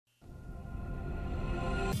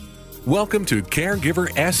Welcome to Caregiver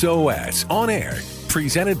SOS On Air,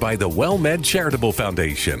 presented by the WellMed Charitable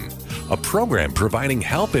Foundation, a program providing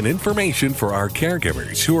help and information for our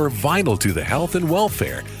caregivers who are vital to the health and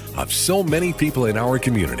welfare of so many people in our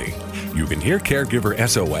community. You can hear Caregiver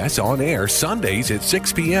SOS On Air Sundays at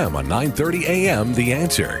 6 p.m. on 9:30 a.m. The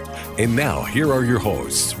Answer. And now, here are your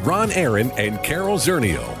hosts, Ron Aaron and Carol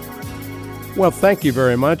Zernial. Well, thank you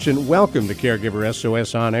very much, and welcome to Caregiver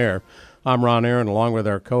SOS On Air. I'm Ron Aaron, along with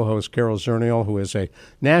our co-host Carol Zernial, who is a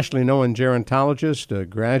nationally known gerontologist, a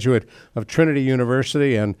graduate of Trinity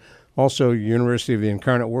University, and also University of the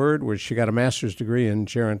Incarnate Word, where she got a master's degree in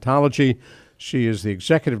gerontology. She is the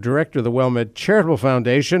executive director of the WellMed Charitable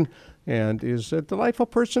Foundation and is a delightful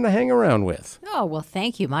person to hang around with. Oh, well,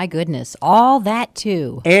 thank you. My goodness. All that,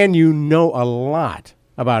 too. And you know a lot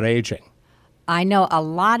about aging. I know a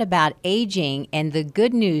lot about aging, and the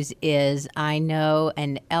good news is I know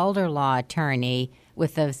an elder law attorney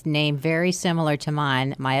with a name very similar to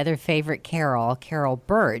mine, my other favorite Carol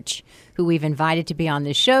Birch, who we've invited to be on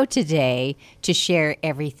the show today to share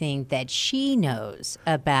everything that she knows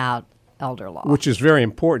about elder law. Which is very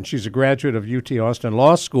important. She's a graduate of UT Austin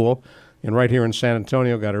Law School, and right here in San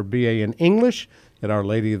Antonio got her BA in English at Our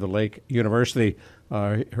Lady of the Lake University.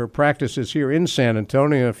 Her practice is here in San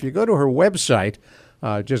Antonio. If you go to her website,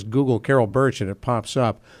 just Google Carol Birch and it pops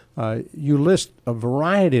up. You list a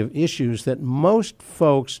variety of issues that most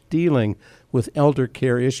folks dealing with elder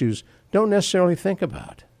care issues don't necessarily think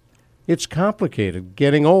about. It's complicated,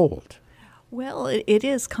 getting old. Well, it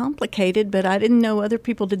is complicated, but I didn't know other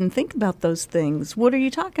people didn't think about those things. What are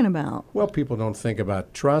you talking about? Well, people don't think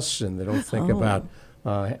about trusts, and they don't think about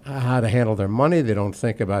how to handle their money. They don't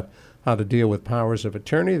think about how to deal with powers of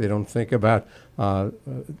attorney. They don't think about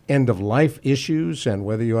end-of-life issues and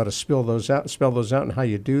whether you ought to spell those out and how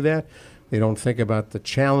you do that. They don't think about the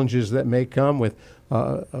challenges that may come with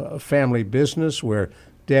a family business where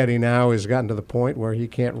daddy now has gotten to the point where he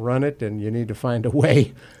can't run it and you need to find a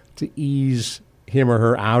way to ease him or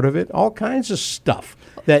her out of it. All kinds of stuff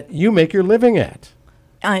that you make your living at.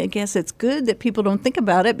 I guess it's good that people don't think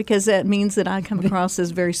about it because that means that I come across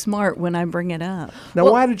as very smart when I bring it up.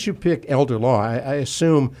 Now, why did you pick elder law? I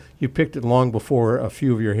assume you picked it long before a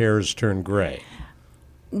few of your hairs turned gray.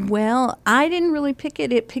 Well, I didn't really pick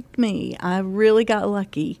it. It picked me. I really got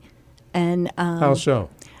lucky. And how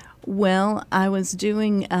so? Well, I was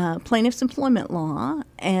doing plaintiff's employment law,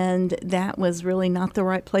 and that was really not the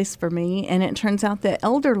right place for me. And it turns out that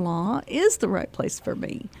elder law is the right place for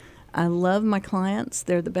me. I love my clients.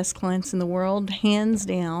 They're the best clients in the world, hands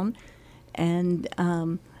down. And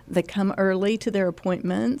they come early to their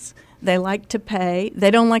appointments. They like to pay.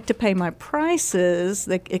 They don't like to pay my prices.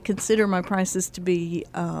 They consider my prices to be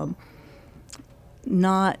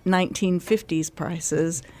not 1950s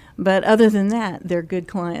prices. But other than that, they're good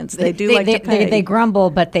clients. They like to pay. They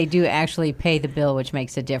grumble, but they do actually pay the bill, which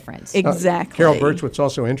makes a difference. Exactly. Carol Birch, what's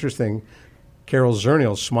also interesting, Carol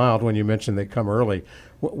Zernial smiled when you mentioned they come early.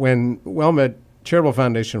 When WellMed Charitable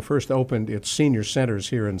Foundation first opened its senior centers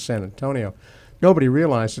here in San Antonio, nobody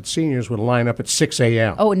realized that seniors would line up at 6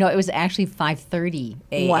 a.m. Oh, no, it was actually 5:30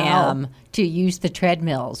 a.m. to use the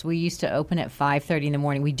treadmills. We used to open at 5:30 in the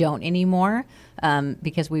morning. We don't anymore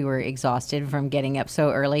because we were exhausted from getting up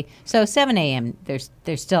so early. So 7 a.m.,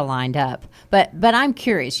 they're still lined up. But I'm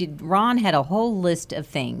curious. Ron had a whole list of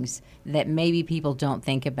things that maybe people don't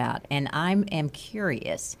think about, and I am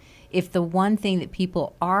curious if the one thing that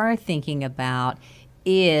people are thinking about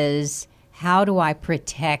is how do I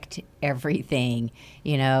protect everything?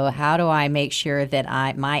 You know, how do I make sure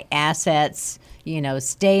that my assets,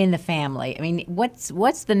 stay in the family? I mean, what's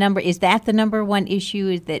the number? Is that the number one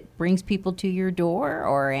issue that brings people to your door,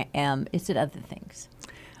 or is it other things?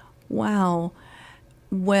 Wow.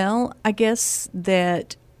 Well, I guess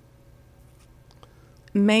that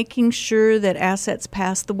making sure that assets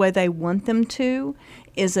pass the way they want them to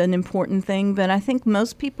is an important thing. But I think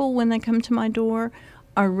most people, when they come to my door,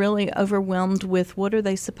 are really overwhelmed with what are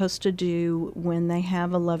they supposed to do when they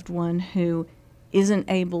have a loved one who isn't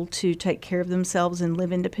able to take care of themselves and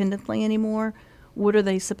live independently anymore. What are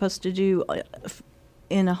they supposed to do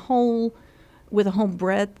with a whole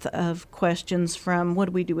breadth of questions, from what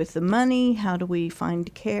do we do with the money, how do we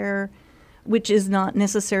find care, which is not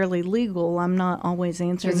necessarily legal. I'm not always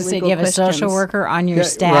answering legal questions. You have a social worker on your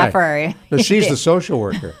staff? Right. No, she's the social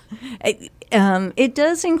worker. It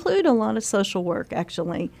does include a lot of social work,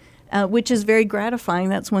 actually, which is very gratifying.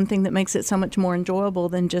 That's one thing that makes it so much more enjoyable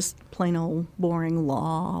than just plain old boring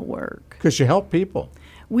law work. Because you help people.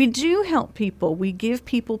 We do help people. We give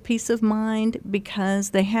people peace of mind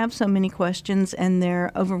because they have so many questions and they're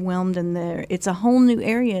overwhelmed, and it's a whole new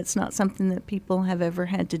area. It's not something that people have ever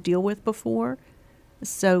had to deal with before.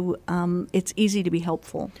 So it's easy to be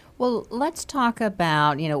helpful. Well, let's talk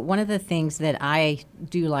about, one of the things that I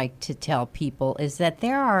do like to tell people is that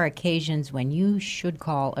there are occasions when you should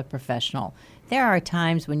call a professional. There are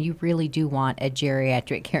times when you really do want a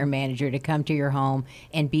geriatric care manager to come to your home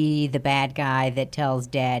and be the bad guy that tells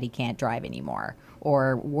dad he can't drive anymore,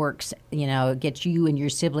 or works, gets you and your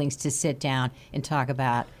siblings to sit down and talk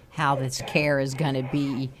about how this care is going to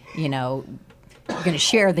be, going to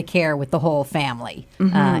share the care with the whole family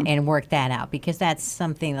and work that out, because that's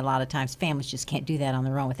something that a lot of times families just can't do that on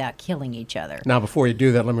their own without killing each other. Now, before you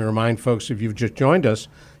do that, let me remind folks, if you've just joined us,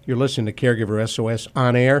 you're listening to Caregiver SOS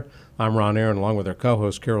On Air. I'm Ron Aaron, along with our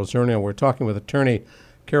co-host, Carol Zernial. We're talking with attorney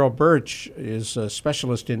Carol Birch, is a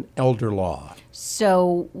specialist in elder law.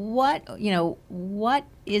 So what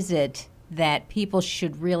is it that people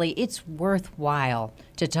should really, it's worthwhile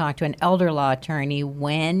to talk to an elder law attorney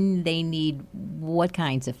when they need what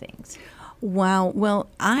kinds of things? Wow. Well,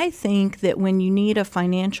 I think that when you need a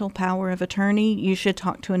financial power of attorney, you should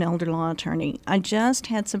talk to an elder law attorney. I just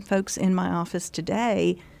had some folks in my office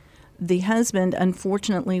today. The husband,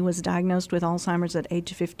 unfortunately, was diagnosed with Alzheimer's at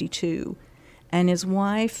age 52, and his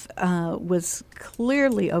wife was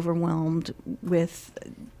clearly overwhelmed with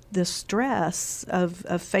the stress of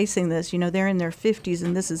facing this. They're in their 50s,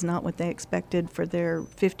 and this is not what they expected for their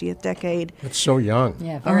 50th decade. It's so young.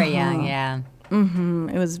 Yeah, very young, yeah.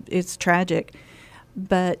 It's tragic.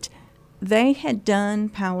 But they had done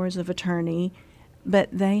powers of attorney, but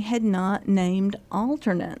they had not named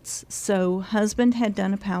alternates. So husband had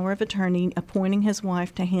done a power of attorney appointing his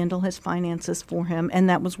wife to handle his finances for him, and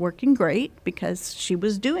that was working great because she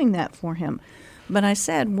was doing that for him. But I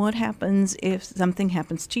said, what happens if something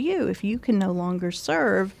happens to you? If you can no longer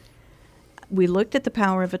serve, we looked at the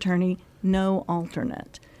power of attorney, no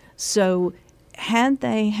alternate. So had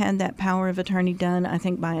they had that power of attorney done, I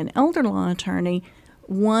think, by an elder law attorney,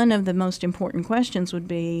 one of the most important questions would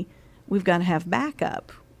be, we've got to have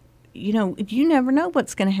backup. You never know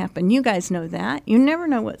what's going to happen. You guys know that. You never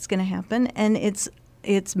know what's going to happen, and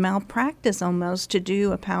it's malpractice almost to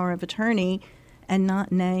do a power of attorney and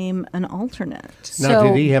not name an alternate. Now,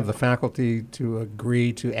 did he have the faculty to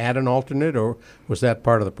agree to add an alternate, or was that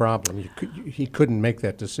part of the problem? He couldn't make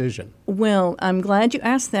that decision. Well, I'm glad you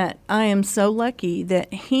asked that. I am so lucky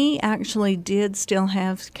that he actually did still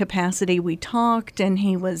have capacity. We talked, and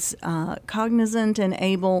he was cognizant and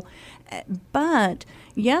able. But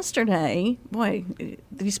yesterday, boy,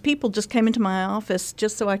 these people just came into my office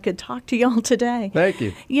just so I could talk to y'all today. Thank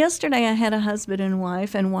you. Yesterday I had a husband and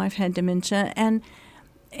wife had dementia, and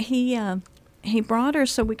he brought her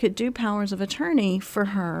so we could do powers of attorney for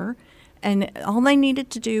her, and all they needed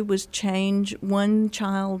to do was change one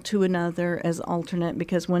child to another as alternate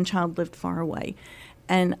because one child lived far away.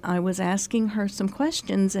 And I was asking her some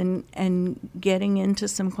questions and getting into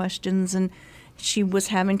some questions, and she was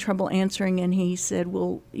having trouble answering, and he said,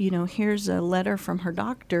 well, here's a letter from her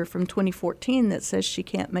doctor from 2014 that says she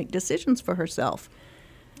can't make decisions for herself.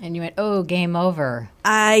 And you went, oh, game over.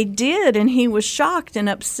 I did, and he was shocked and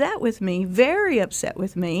upset with me, very upset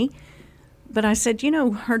with me. But I said,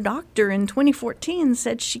 her doctor in 2014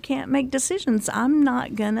 said she can't make decisions. I'm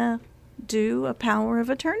not going to do a power of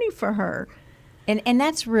attorney for her. And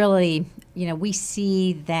that's really, we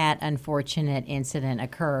see that unfortunate incident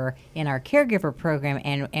occur in our caregiver program,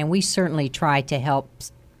 and we certainly try to help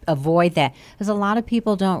avoid that. Because a lot of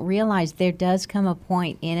people don't realize there does come a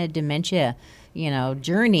point in a dementia,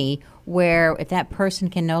 journey where if that person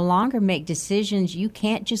can no longer make decisions, you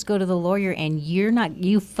can't just go to the lawyer and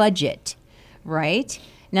you fudge it, right?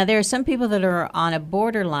 Now, there are some people that are on a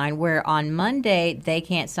borderline where on Monday they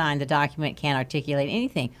can't sign the document, can't articulate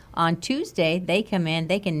anything. On Tuesday, they come in,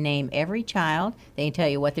 they can name every child, they can tell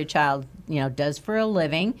you what their child, does for a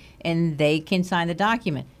living, and they can sign the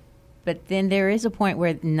document. But then there is a point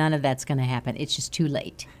where none of that's going to happen. It's just too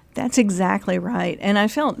late. That's exactly right. And I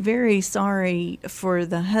felt very sorry for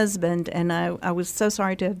the husband, and I was so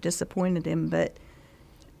sorry to have disappointed him. But,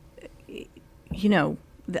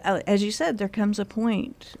 as you said, there comes a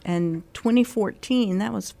point, and 2014,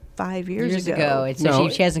 that was 5 years ago. So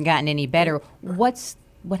she hasn't gotten any better.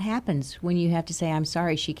 What happens when you have to say, I'm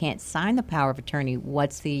sorry, she can't sign the power of attorney?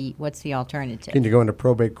 What's the alternative? Can you go into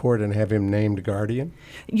probate court and have him named guardian?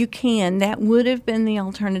 You can. That would have been the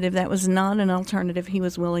alternative. That was not an alternative he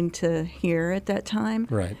was willing to hear at that time.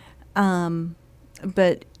 Right.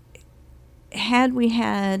 But had we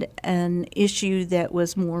had an issue that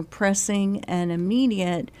was more pressing and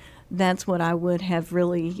immediate, that's what I would have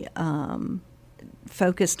really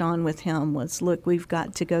focused on with him was, look, we've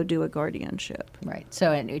got to go do a guardianship. Right.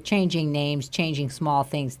 So changing names, changing small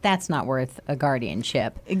things, that's not worth a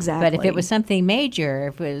guardianship. Exactly. But if it was something major,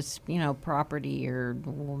 if it was, property or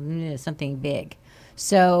something big.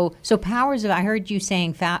 So powers of, I heard you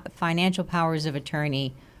saying financial powers of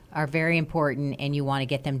attorney are very important, and you want to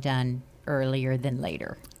get them done earlier than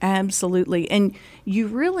later. Absolutely. And you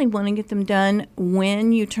really want to get them done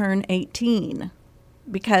when you turn 18,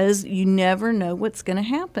 because you never know what's going to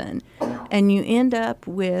happen. And you end up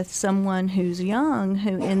with someone who's young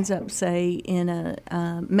who ends up, say, in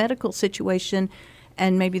a medical situation,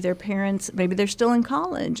 and maybe their parents, maybe they're still in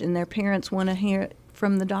college, and their parents want to hear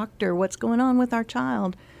from the doctor, what's going on with our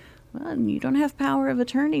child? Well, you don't have power of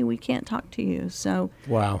attorney. We can't talk to you. So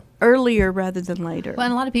Wow. earlier rather than later. Well,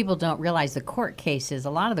 and a lot of people don't realize a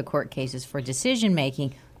lot of the court cases for decision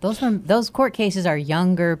making, those court cases are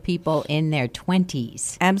younger people in their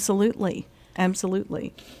 20s. Absolutely.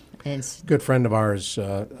 Absolutely. It's Good friend of ours,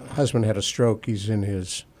 husband had a stroke. He's in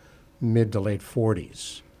his mid to late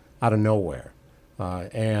 40s, out of nowhere,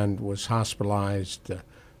 and was hospitalized.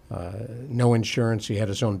 No insurance. He had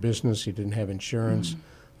his own business. He didn't have insurance.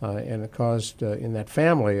 And it caused, in that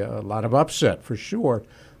family, a lot of upset, for sure.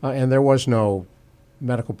 And there was no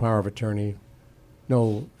medical power of attorney,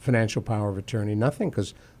 no financial power of attorney, nothing,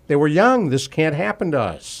 because they were young. This can't happen to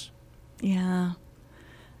us. Yeah.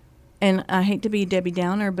 And I hate to be Debbie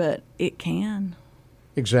Downer, but it can.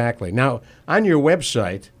 Exactly. Now, on your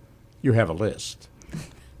website, you have a list,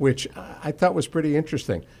 which I thought was pretty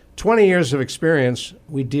interesting. 20 years of experience,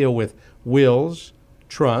 we deal with wills,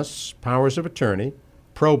 trusts, powers of attorney,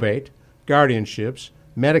 probate, guardianships,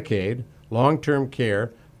 Medicaid, long-term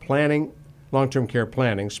care planning,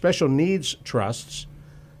 special needs trusts,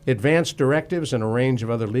 advanced directives, and a range of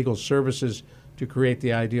other legal services to create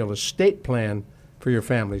the ideal estate plan for your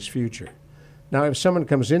family's future. Now, if someone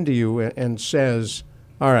comes into you and says,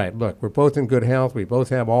 all right, look, we're both in good health, we both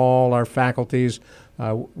have all our faculties,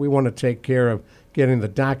 we want to take care of getting the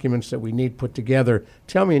documents that we need put together.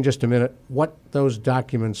 Tell me in just a minute what those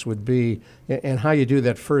documents would be and how you do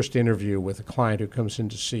that first interview with a client who comes in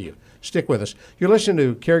to see you. Stick with us. You're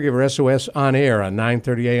listening to Caregiver SOS on air on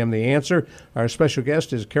 9:30 a.m. The Answer. Our special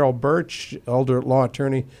guest is Carol Birch, elder law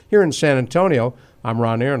attorney here in San Antonio. I'm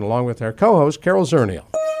Ron Aaron, along with our co-host, Carol Zernial.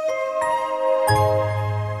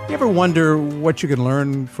 You ever wonder what you can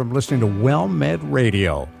learn from listening to WellMed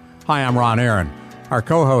Radio? Hi, I'm Ron Aaron. Our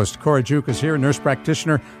co-host, Cora Juke, is here, nurse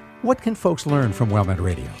practitioner. What can folks learn from WellMed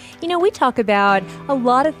Radio? We talk about a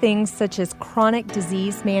lot of things such as chronic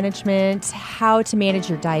disease management, how to manage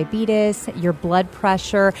your diabetes, your blood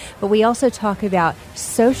pressure, but we also talk about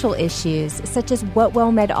social issues such as what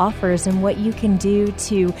WellMed offers and what you can do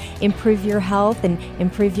to improve your health and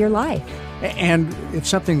improve your life. And it's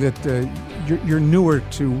something that you're newer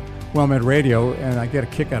to WellMed Radio, and I get a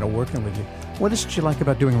kick out of working with you. What is it you like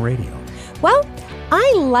about doing radio? Well,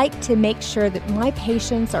 I like to make sure that my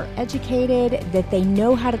patients are educated, that they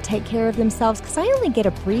know how to take care of themselves, because I only get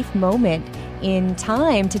a brief moment in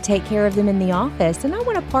time to take care of them in the office, and I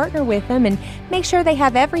want to partner with them and make sure they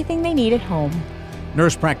have everything they need at home.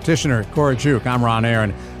 Nurse practitioner Cora Juke, I'm Ron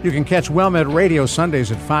Aaron. You can catch WellMed Radio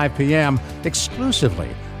Sundays at 5 p.m. exclusively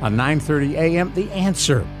on 9:30 a.m. The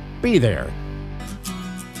Answer. Be there.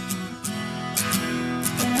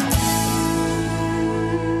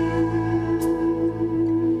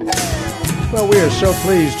 Well, we are so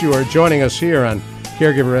pleased you are joining us here on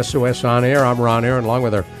Caregiver SOS On Air. I'm Ron Aaron, along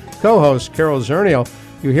with our co-host, Carol Zernial.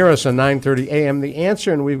 You hear us on 9:30 a.m. The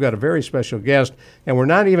Answer, and we've got a very special guest, and we're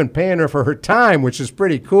not even paying her for her time, which is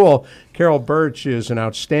pretty cool. Carol Birch is an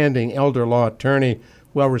outstanding elder law attorney,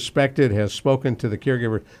 well-respected, has spoken to the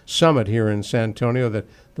Caregiver Summit here in San Antonio that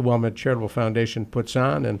the WellMed Charitable Foundation puts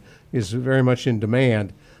on and is very much in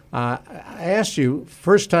demand. I asked you,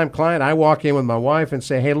 first-time client, I walk in with my wife and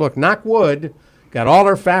say, hey, look, knock wood, got all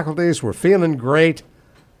our faculties, we're feeling great,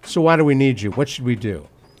 so why do we need you? What should we do?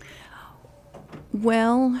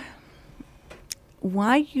 Well,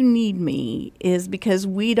 why you need me is because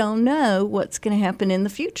we don't know what's going to happen in the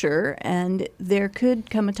future, and there could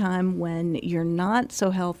come a time when you're not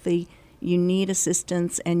so healthy, you need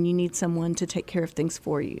assistance, and you need someone to take care of things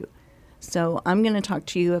for you. So I'm going to talk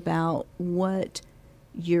to you about what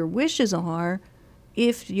your wishes are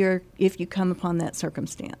if you come upon that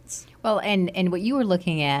circumstance. Well, and what you were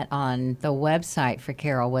looking at on the website for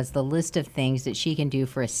Carol was the list of things that she can do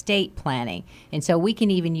for estate planning. And so we can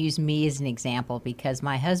even use me as an example, because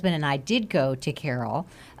my husband and I did go to Carol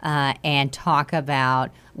and talk about,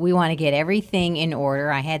 we want to get everything in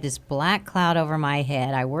order. I had this black cloud over my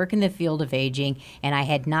head. I work in the field of aging, and I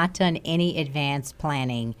had not done any advanced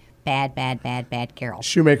planning. Bad, Carol.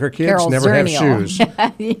 Shoemaker kids Carol never Zernial. have shoes.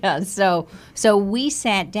 Yeah, so we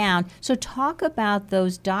sat down. So talk about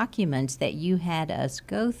those documents that you had us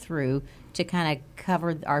go through to kind of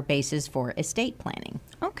cover our bases for estate planning.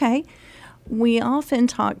 Okay. We often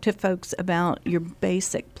talk to folks about your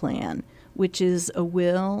basic plan, which is a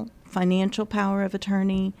will, financial power of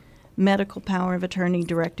attorney, medical power of attorney,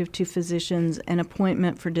 directive to physicians, and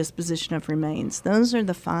appointment for disposition of remains. Those are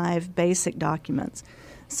the 5 basic documents.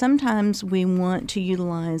 Sometimes we want to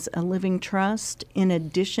utilize a living trust in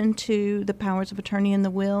addition to the powers of attorney and the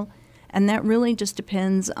will, and that really just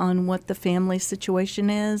depends on what the family situation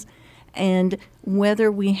is and whether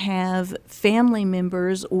we have family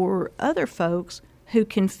members or other folks who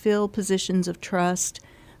can fill positions of trust,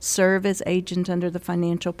 serve as agent under the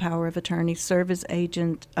financial power of attorney, serve as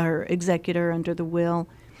agent or executor under the will.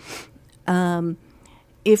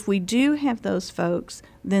 If we do have those folks,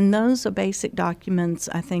 then those basic documents,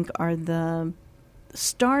 I think, are the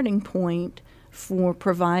starting point for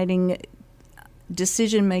providing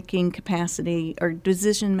decision-making capacity or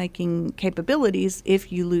decision-making capabilities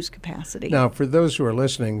if you lose capacity. Now, for those who are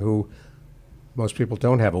listening who most people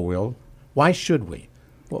don't have a will, why should we?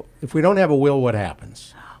 Well, if we don't have a will, what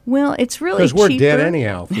happens? Well, it's really because we're cheaper. dead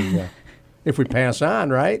anyhow if we pass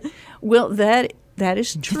on, right? Well, that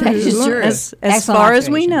is true. That is true. As far as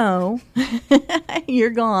we know, you're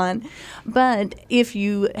gone. But if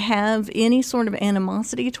you have any sort of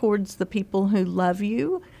animosity towards the people who love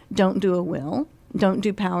you, don't do a will. Don't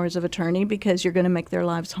do powers of attorney, because you're going to make their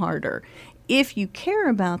lives harder. If you care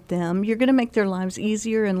about them, you're going to make their lives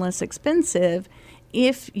easier and less expensive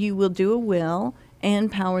if you will do a will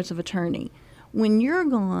and powers of attorney. When you're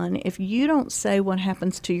gone, if you don't say what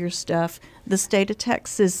happens to your stuff, the state of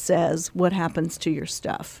Texas says what happens to your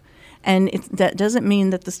stuff. And that doesn't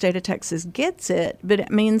mean that the state of Texas gets it, but it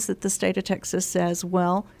means that the state of Texas says,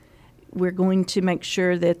 well, we're going to make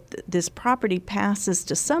sure that this property passes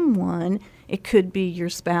to someone. It could be your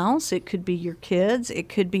spouse, it could be your kids, it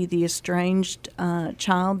could be the estranged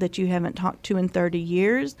child that you haven't talked to in 30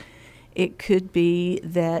 years. It could be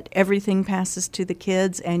that everything passes to the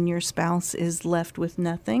kids and your spouse is left with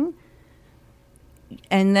nothing.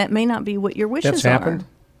 And that may not be what your wishes That's happened?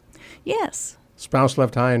 Yes. Spouse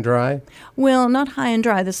left high and dry? Well, not high and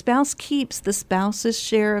dry. The spouse keeps the spouse's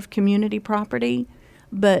share of community property.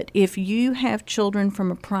 But if you have children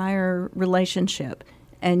from a prior relationship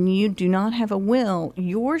and you do not have a will,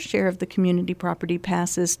 your share of the community property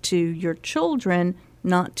passes to your children,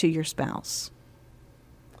 not to your spouse.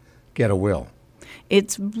 Get a will.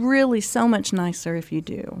 It's really so much nicer if you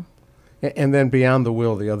do. And then beyond the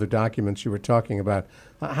will, the other documents you were talking about,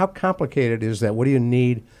 how complicated is that? What do you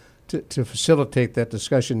need to facilitate that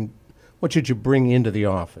discussion? What should you bring into the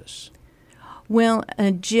office? Well,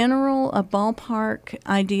 a ballpark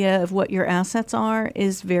idea of what your assets are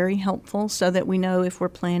is very helpful, so that we know if we're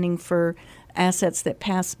planning for assets that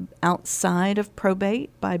pass outside of probate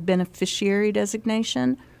by beneficiary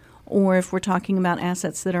designation, or if we're talking about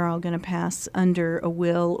assets that are all going to pass under a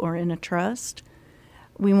will or in a trust.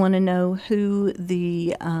 We want to know who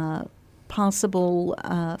the possible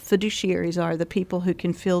fiduciaries are, the people who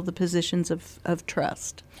can fill the positions of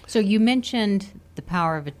trust. So you mentioned the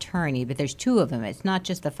power of attorney, but there's 2 of them. It's not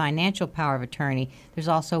just the financial power of attorney. There's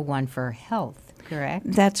also one for health,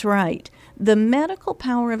 correct? That's right. The medical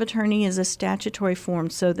power of attorney is a statutory form,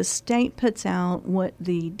 so the state puts out what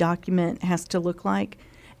the document has to look like.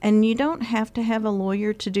 And you don't have to have a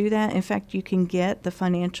lawyer to do that. In fact, you can get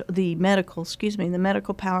the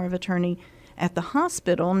medical power of attorney at the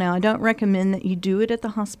hospital. Now, I don't recommend that you do it at the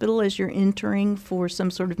hospital as you're entering for some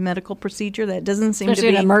sort of medical procedure. That doesn't seem to be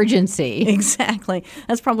an emergency. Exactly.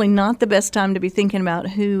 That's probably not the best time to be thinking about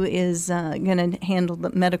who is going to handle the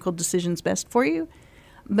medical decisions best for you.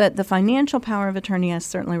 But the financial power of attorney, I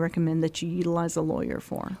certainly recommend that you utilize a lawyer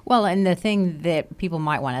for. Well, and the thing that people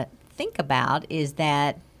might want to think about is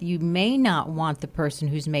that you may not want the person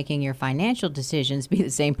who's making your financial decisions be the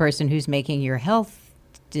same person who's making your health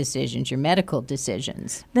decisions, your medical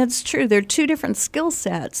decisions. That's true. There are 2 different skill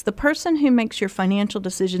sets. The person who makes your financial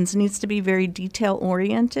decisions needs to be very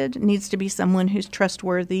detail-oriented, needs to be someone who's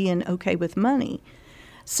trustworthy and okay with money.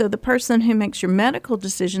 So the person who makes your medical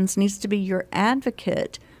decisions needs to be your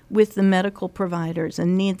advocate with the medical providers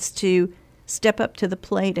and needs to step up to the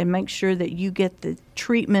plate and make sure that you get the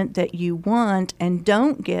treatment that you want and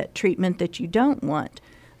don't get treatment that you don't want.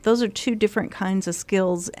 Those are two different kinds of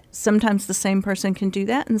skills. Sometimes the same person can do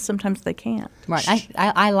that, and sometimes they can't. Right.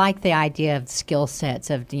 I like the idea of skill sets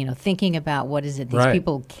of, thinking about what is it these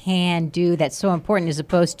people can do that's so important, as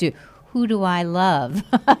opposed to who do I love?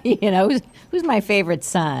 Who's my favorite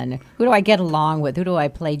son? Who do I get along with? Who do I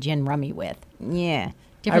play gin rummy with? Yeah.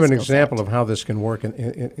 I have an example of how this can work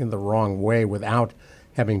in the wrong way without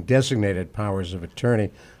having designated powers of attorney.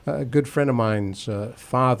 A good friend of mine's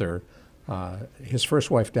father, his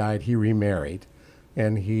first wife died, he remarried,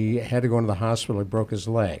 and he had to go into the hospital. He broke his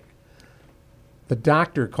leg. The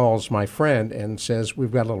doctor calls my friend and says,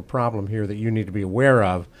 we've got a little problem here that you need to be aware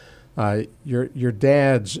of. Your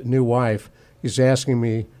dad's new wife is asking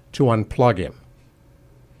me to unplug him.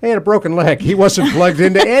 He had a broken leg. He wasn't plugged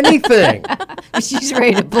into anything. She's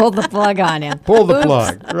ready to pull the plug on him. Pull the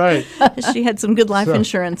plug, right. She had some good life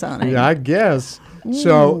insurance on it. Yeah, I guess.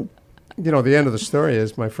 So, the end of the story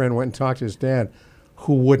is my friend went and talked to his dad,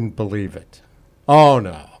 who wouldn't believe it. Oh,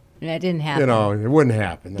 no. That didn't happen. It wouldn't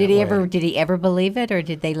happen. Did he ever believe it, or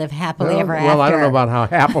did they live happily ever after? Well, I don't know about how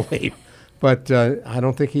happily, but I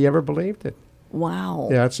don't think he ever believed it. Wow.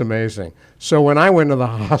 Yeah, it's amazing. So when I went to the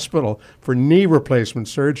hospital for knee replacement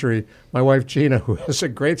surgery, my wife Gina, who has a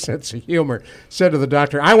great sense of humor, said to the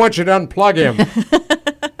doctor, I want you to unplug him,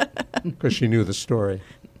 because she knew the story.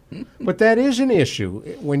 But that is an issue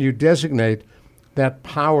when you designate that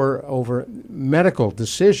power over medical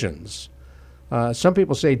decisions. Some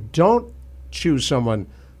people say, don't choose someone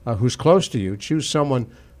who's close to you. Choose someone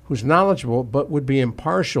who's knowledgeable but would be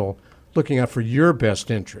impartial, looking out for your best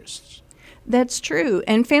interests. That's true.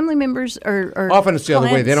 And family members are often it's the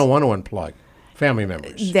other way. They don't want to unplug family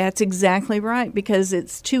members. That's exactly right, because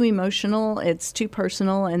it's too emotional, it's too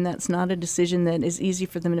personal, and that's not a decision that is easy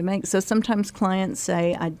for them to make. So sometimes clients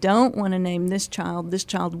say, I don't want to name this child. This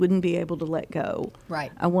child wouldn't be able to let go.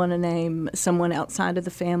 Right. I want to name someone outside of the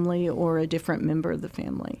family or a different member of the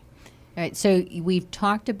family. All right, so we've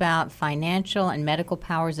talked about financial and medical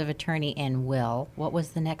powers of attorney and will. What was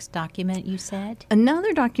the next document you said?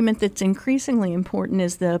 Another document that's increasingly important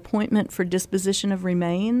is the appointment for disposition of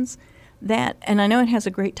remains. That, and I know it has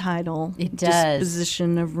a great title, it does.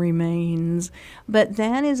 Disposition of Remains, but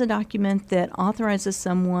that is a document that authorizes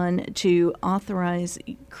someone to authorize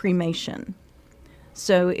cremation.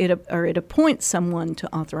 So it appoints someone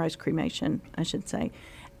to authorize cremation, I should say.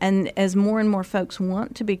 And as more and more folks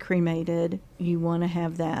want to be cremated, you want to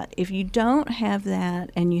have that. If you don't have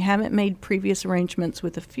that and you haven't made previous arrangements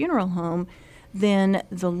with a funeral home, then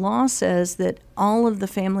the law says that all of the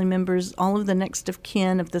family members, all of the next of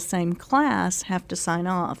kin of the same class have to sign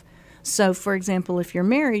off. So, for example, if you're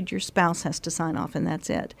married, your spouse has to sign off, and that's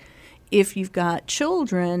it. If you've got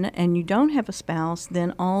children and you don't have a spouse,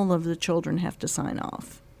 then all of the children have to sign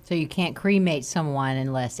off. So you can't cremate someone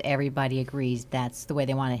unless everybody agrees that's the way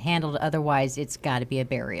they want it handled. Otherwise, it's got to be a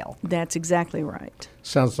burial. That's exactly right.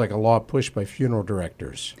 Sounds like a law pushed by funeral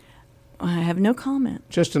directors. I have no comment.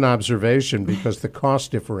 Just an observation, because the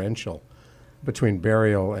cost differential between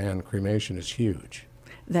burial and cremation is huge.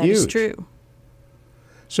 That is true.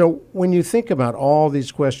 So when you think about all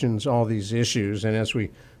these questions, all these issues, and as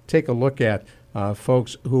we take a look at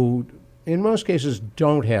folks who, in most cases,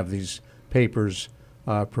 don't have these papers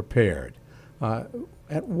prepared,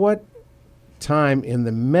 at what time in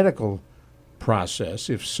the medical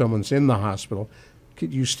process, if someone's in the hospital,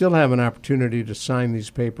 could you still have an opportunity to sign these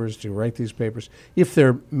papers, to write these papers, if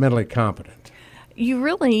they're mentally competent? You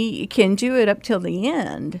really can do it up till the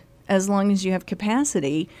end, as long as you have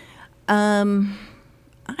capacity.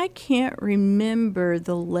 I can't remember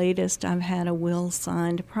the latest I've had a will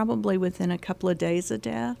signed, probably within a couple of days of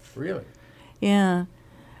death. Really? Yeah.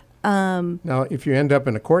 Now, if you end up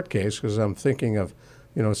in a court case, because I'm thinking of,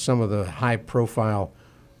 some of the high-profile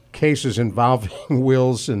cases involving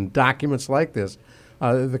wills and documents like this,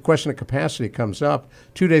 the question of capacity comes up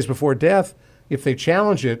 2 days before death. If they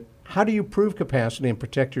challenge it, how do you prove capacity and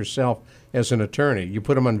protect yourself as an attorney? You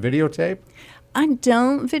put them on videotape? I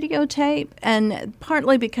don't videotape, and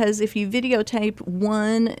partly because if you videotape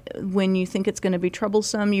one when you think it's going to be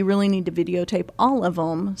troublesome, you really need to videotape all of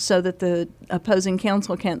them so that the opposing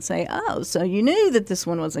counsel can't say, "Oh, so you knew that this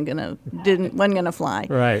one wasn't going to fly."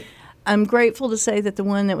 Right. I'm grateful to say that the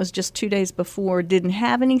one that was just 2 days before didn't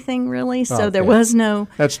have anything really, so there was no.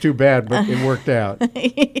 That's too bad, but it worked out.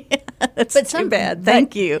 That's too bad.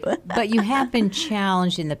 Thank you. But you have been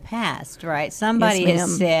challenged in the past, right? Somebody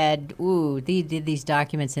has said, "Ooh, they did these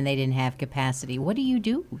documents and they didn't have capacity." What do you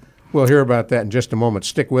do? We'll hear about that in just a moment.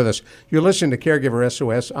 Stick with us. You're listening to Caregiver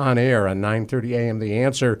SOS on air on 9:30 a.m. The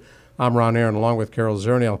Answer. I'm Ron Aaron, along with Carol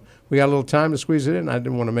Zernial. We got a little time to squeeze it in. I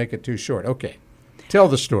didn't want to make it too short. Okay. Tell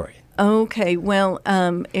the story. Okay. Well,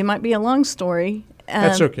 it might be a long story.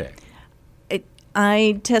 That's okay.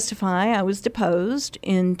 I was deposed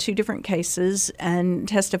in 2 different cases and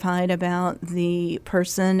testified about the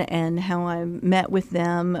person and how I met with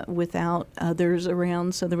them without others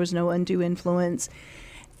around, so there was no undue influence,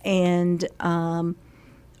 and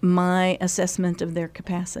my assessment of their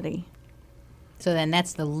capacity. So then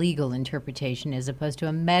that's the legal interpretation as opposed to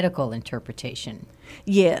a medical interpretation.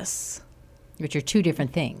 Yes. Which are 2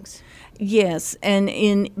 different things. Yes, and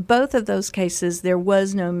in both of those cases, there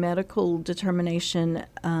was no medical determination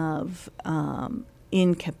of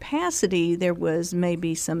incapacity. There was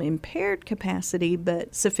maybe some impaired capacity,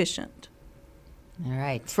 but sufficient. All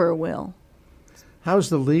right. For a will. How's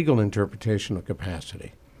the legal interpretation of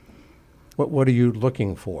capacity? What are you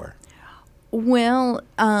looking for? Well,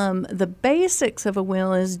 the basics of a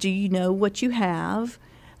will is, do you know what you have?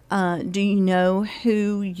 Do you know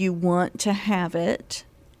who you want to have it?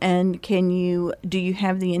 And do you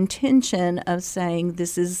have the intention of saying,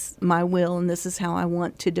 this is my will and this is how I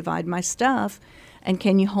want to divide my stuff? And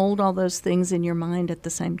can you hold all those things in your mind at the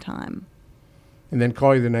same time? And then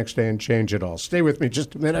call you the next day and change it all. Stay with me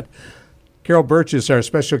just a minute. Carol Birch is our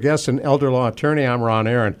special guest and elder law attorney. I'm Ron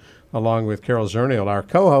Aaron, along with Carol Zernial, our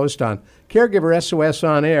co-host on Caregiver SOS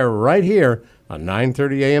on Air, right here on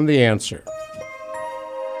 9:30 a.m. The Answer.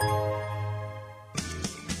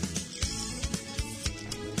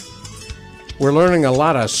 We're learning a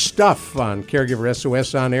lot of stuff on Caregiver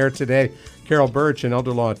SOS on Air today. Carol Birch, an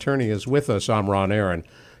elder law attorney, is with us. I'm Ron Aaron.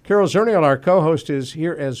 Carol Zernial, our co-host, is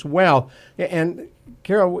here as well. And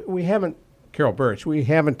Carol, Carol Birch, we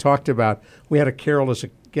haven't talked about, we had a Carol as a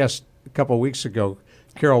guest a couple of weeks ago,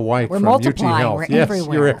 Carol White We're from multiplying. UT Health. We're yes,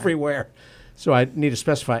 everywhere. You're everywhere. So I need to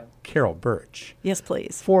specify Carol Birch. Yes,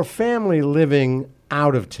 please. For family living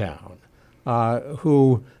out of town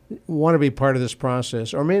who want to be part of this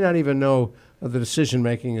process or may not even know the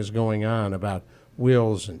decision-making is going on about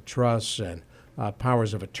wills and trusts and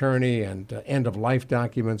powers of attorney and end-of-life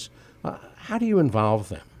documents, how do you involve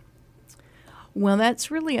them? Well,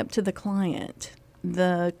 that's really up to the client.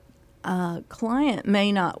 The client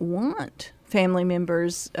may not want family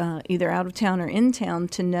members either out of town or in town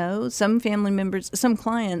to know. Some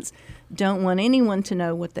clients don't want anyone to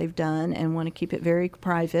know what they've done and want to keep it very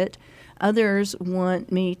private. Others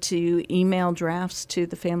want me to email drafts to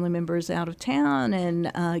the family members out of town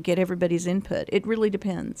and get everybody's input. It really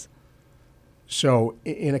depends. So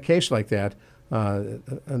in a case like that,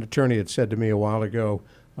 an attorney had said to me a while ago,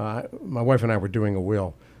 my wife and I were doing a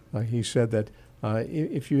will. He said that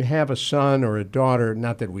if you have a son or a daughter,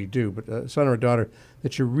 not that we do, but a son or a daughter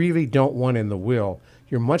that you really don't want in the will,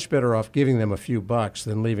 you're much better off giving them a few bucks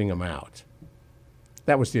than leaving them out.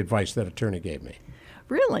 That was the advice that attorney gave me.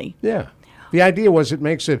 Really? Yeah. The idea was it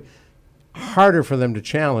makes it harder for them to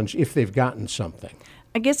challenge if they've gotten something.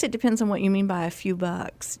 I guess it depends on what you mean by a few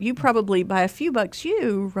bucks. You probably, by a few bucks,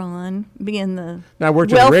 Ron, being the now, I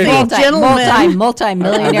worked in radio.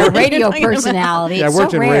 Multi-millionaire radio personality. Yeah, I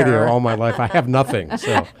worked so in rare. radio all my life. I have nothing.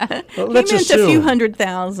 So let's assume a few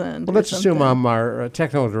 $100,000. Well, let's assume I'm our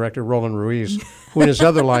technical director, Roland Ruiz, who in his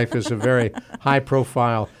other life is a very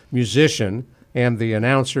high-profile musician and the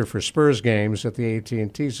announcer for Spurs games at the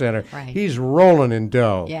AT&T Center. Right. He's rolling in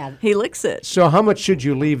dough. Yeah. He licks it. So how much should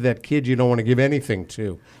you leave that kid you don't want to give anything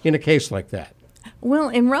to in a case like that? Well,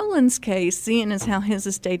 in Roland's case, seeing as how his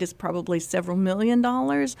estate is probably several $1 million,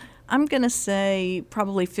 I'm going to say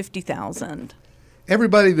probably $50,000.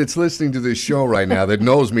 Everybody that's listening to this show right now that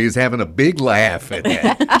knows me is having a big laugh at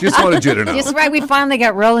that. Just wanted you to know. Just right, we finally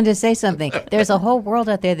got Roland to say something. There's a whole world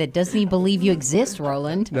out there that doesn't even believe you exist,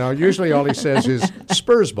 Roland. No, usually all he says is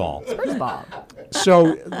Spurs ball. Spurs ball.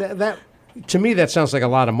 So that to me, that sounds like a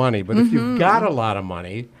lot of money. But if you've got a lot of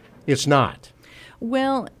money, it's not.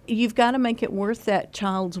 Well, you've got to make it worth that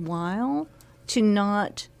child's while to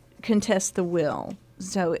not contest the will.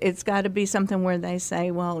 So it's got to be something where they say,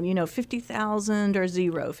 well, $50,000 or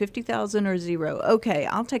zero, $50,000 or zero. Okay,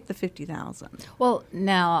 I'll take the $50,000. Well,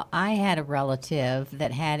 now, I had a relative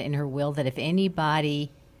that had in her will that if anybody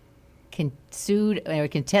sued or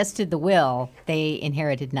contested the will, they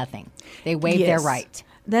inherited nothing. They waived their right.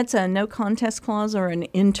 That's a no contest clause or an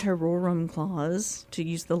inter rorum clause, to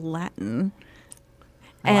use the Latin.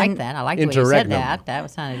 I like that. I like the way you said that.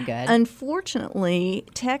 That sounded good. Unfortunately,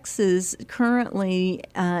 Texas currently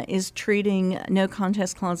is treating no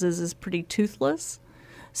contest clauses as pretty toothless.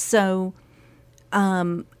 So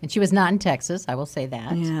And she was not in Texas, I will say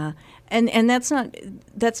that. Yeah, and that's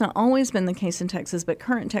not always been the case in Texas, but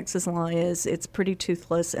current Texas law is it's pretty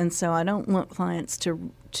toothless, and so I don't want clients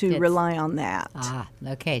to rely on that.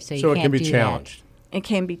 Okay, so you So can't it can be do challenged. It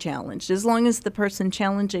can be challenged as long as the person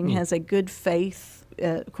challenging has a good faith,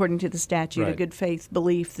 according to the statute, a Right. good faith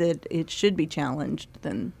belief that it should be challenged.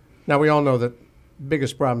 Then Now, we all know that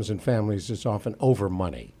biggest problems in families is often over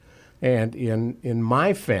money. And in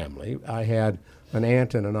my family, I had an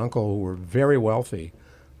aunt and an uncle who were very wealthy,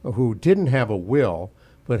 who didn't have a will,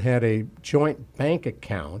 but had a joint bank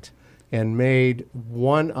account and made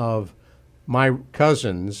one of my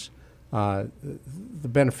cousins the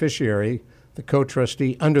beneficiary, the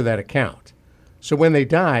co-trustee under that account. So when they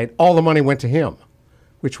died, all the money went to him,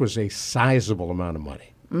 which was a sizable amount of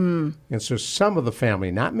money. And so some of the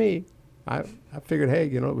family, not me, I figured, hey,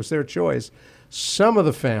 it was their choice. Some of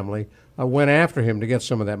the family went after him to get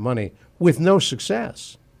some of that money with no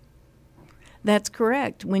success. that's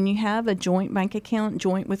correct. When you have a joint bank account,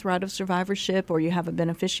 joint with right of survivorship, or you have a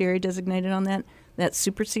beneficiary designated on that, that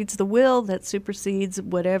supersedes the will, that supersedes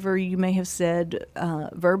whatever you may have said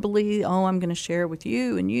verbally. Oh, I'm going to share with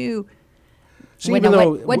you and you. So Wait, even now,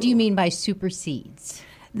 though what do you mean by supersedes?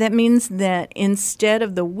 That means that instead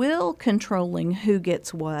of the will controlling who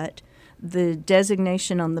gets what, the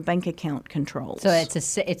designation on the bank account controls. So it's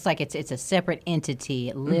a separate entity.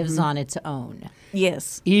 It lives on its own.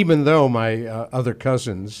 Yes. even though my other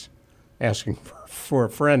cousins, asking for a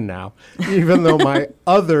friend now, even though my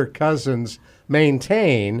other cousins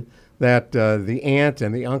maintain that the aunt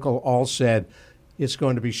and the uncle all said it's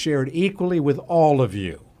going to be shared equally with all of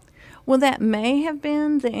you. Well, that may have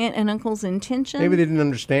been the aunt and uncle's intention. Maybe they didn't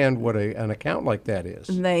understand what an account like that is.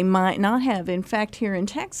 They might not have. In fact, here in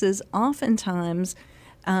Texas, oftentimes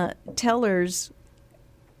tellers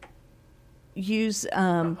use.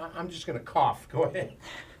 I'm just going to cough. Go ahead.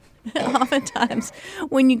 Oftentimes,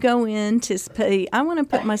 when you go in to pay, I want to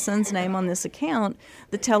put my son's name on this account,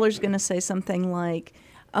 the teller's going to say something like,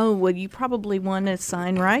 oh, well, you probably want to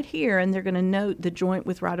sign right here, and they're going to note the joint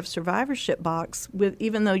with right of survivorship box,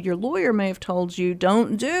 even though your lawyer may have told you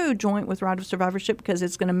don't do joint with right of survivorship because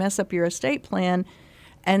it's going to mess up your estate plan.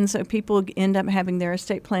 And so people end up having their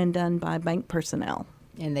estate plan done by bank personnel.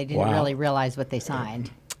 And they didn't really realize what they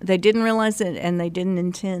signed. They didn't realize it, and they didn't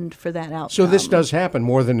intend for that outcome. So this does happen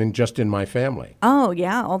more than just in my family. Oh,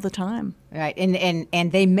 yeah, all the time. Right.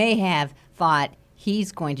 And they may have thought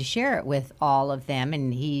he's going to share it with all of them,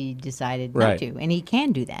 and he decided not Right. to. And he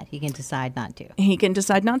can do that. He can decide not to. He can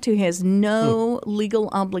decide not to. He has no legal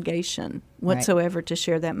obligation whatsoever to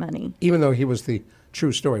share that money. Even though he was the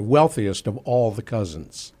true story, wealthiest of all the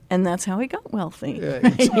cousins. And that's how he got wealthy.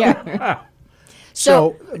 Yeah.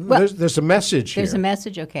 So well, there's a message here. There's a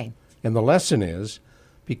message. Okay. And the lesson is,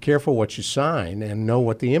 be careful what you sign and know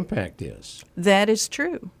what the impact is. That is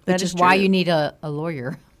true. That Which is true. why you need a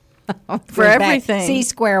lawyer. For everything. C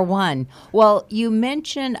square one. Well, you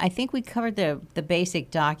mentioned, I think we covered the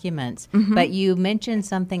basic documents, but you mentioned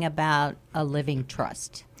something about a living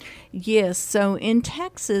trust. Yes. So in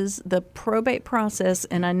Texas, the probate process,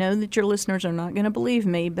 and I know that your listeners are not going to believe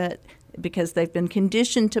me, but because they've been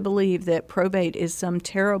conditioned to believe that probate is some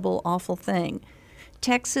terrible, awful thing.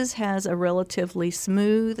 Texas has a relatively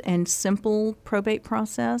smooth and simple probate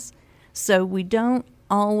process, so we don't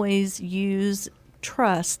always use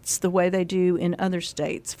trusts the way they do in other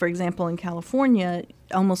states. For example, in California,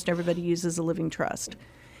 almost everybody uses a living trust.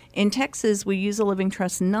 In Texas, we use a living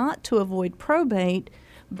trust not to avoid probate,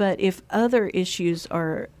 but if other issues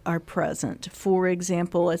are present. For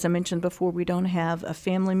example, as I mentioned before, we don't have a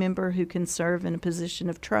family member who can serve in a position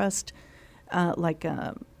of trust, like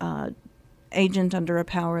a agent under a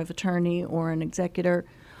power of attorney or an executor,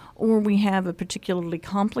 or we have a particularly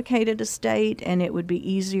complicated estate, and it would be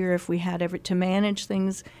easier if we had to manage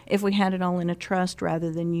things if we had it all in a trust rather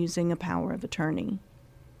than using a power of attorney.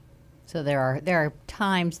 So there are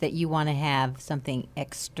times that you want to have something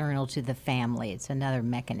external to the family. It's another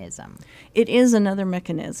mechanism. It is another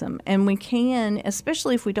mechanism, and we can,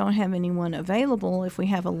 especially if we don't have anyone available, if we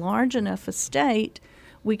have a large enough estate,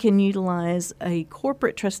 we can utilize a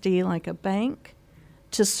corporate trustee like a bank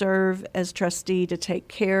to serve as trustee to take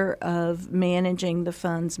care of managing the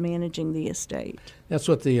funds, managing the estate. That's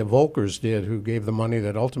what the Volkers did, who gave the money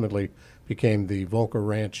that ultimately became the Volker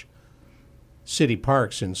Ranch City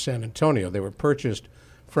Parks in San Antonio. They were purchased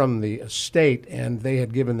from the estate, and they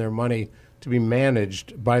had given their money to be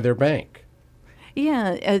managed by their bank.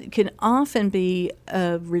 Yeah, it can often be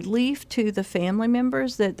a relief to the family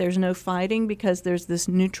members that there's no fighting because there's this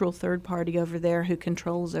neutral third party over there who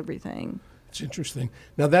controls everything. It's interesting.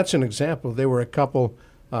 Now, that's an example. They were a couple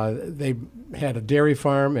they had a dairy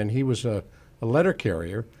farm, and he was a letter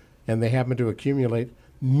carrier, and they happened to accumulate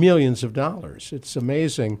millions of dollars. It's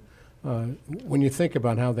amazing when you think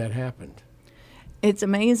about how that happened. It's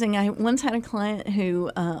amazing. I once had a client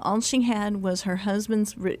who all she had was her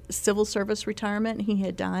husband's civil service retirement. He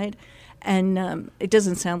had died. And it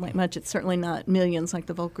doesn't sound like much. It's certainly not millions like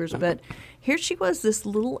the Volkers. But here she was, this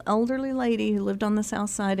little elderly lady who lived on the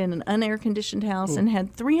South Side in an unair-conditioned house and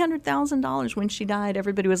had $300,000 when she died.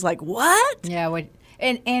 Everybody was like, what? Yeah,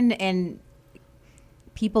 and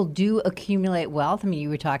people do accumulate wealth. I mean, you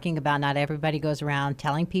were talking about not everybody goes around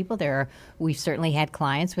telling people. We've certainly had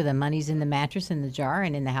clients where the money's in the mattress, in the jar,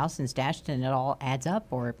 and in the house and stashed, and it all adds up.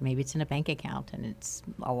 Or maybe it's in a bank account, and it's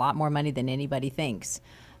a lot more money than anybody thinks.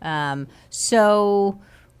 So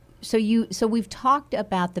we've talked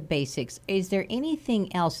about the basics. Is there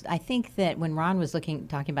anything else? I think that when Ron was talking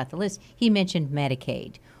about the list, he mentioned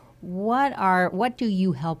Medicaid. What do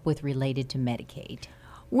you help with related to Medicaid?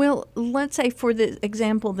 Well, let's say for the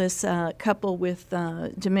example, this couple with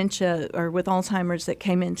dementia or with Alzheimer's that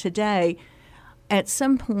came in today, at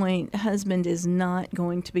some point, husband is not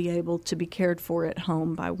going to be able to be cared for at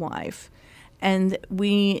home by wife. And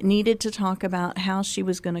we needed to talk about how she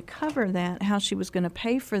was going to cover that, how she was going to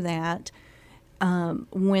pay for that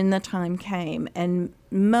when the time came. And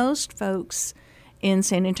most folks in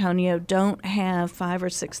San Antonio don't have $5,000 or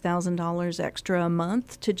 $6,000 extra a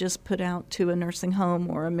month to just put out to a nursing home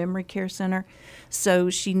or a memory care center.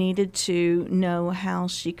 So she needed to know how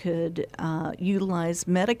she could utilize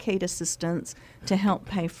Medicaid assistance to help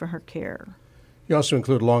pay for her care. You also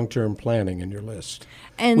include long-term planning in your list,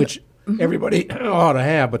 and which everybody ought to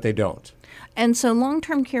have, but they don't. And so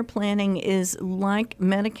long-term care planning is like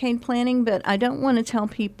Medicaid planning, but I don't want to tell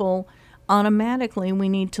people automatically we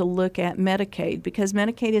need to look at Medicaid, because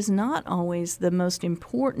Medicaid is not always the most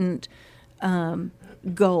important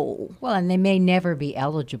goal. Well, and they may never be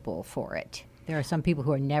eligible for it. There are some people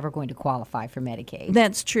who are never going to qualify for Medicaid.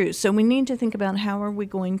 That's true. So we need to think about how are we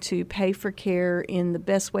going to pay for care in the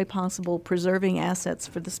best way possible, preserving assets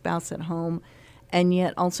for the spouse at home, and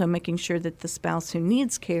yet also making sure that the spouse who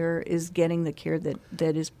needs care is getting the care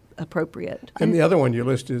that is appropriate. And the other one you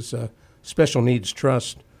list is special needs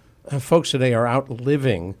trust. Folks today are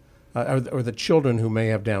outliving, or the children who may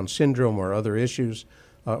have Down syndrome or other issues,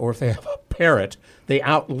 or if they have a parrot, they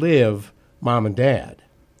outlive mom and dad.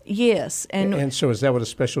 Yes. And so is that what a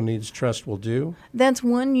special needs trust will do? That's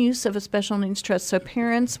one use of a special needs trust. So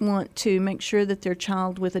parents want to make sure that their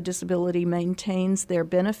child with a disability maintains their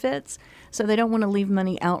benefits. So they don't want to leave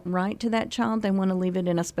money outright to that child. They want to leave it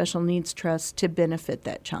in a special needs trust to benefit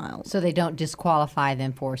that child. So they don't disqualify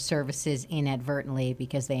them for services inadvertently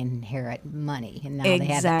because they inherit money and now they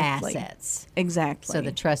have assets. Exactly. So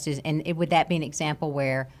the trust is, and would that be an example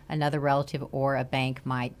where another relative or a bank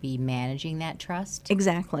might be managing that trust?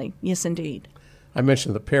 Exactly. Yes, indeed. I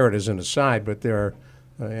mentioned the parrot as an aside, but there are,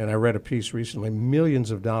 and I read a piece recently, millions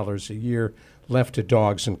of dollars a year left to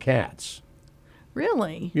dogs and cats.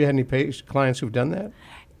 Really? You had any clients who've done that?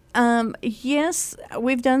 Yes,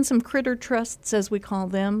 we've done some critter trusts, as we call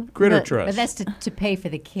them. Critter trusts. But that's to pay for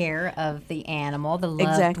the care of the animal, the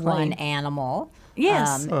loved one animal.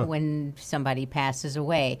 Yes. When somebody passes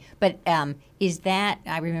away. But is that,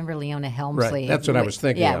 I remember Leona Helmsley. Right, that's what I was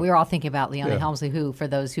thinking Yeah, of. we were all thinking about Leona Helmsley, who, for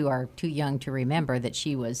those who are too young to remember, that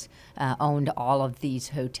she was owned all of these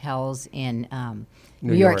hotels in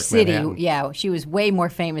New York City. Manhattan. Yeah, she was way more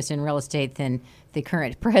famous in real estate than the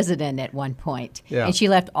current president at one point. Yeah. And she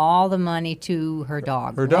left all the money to her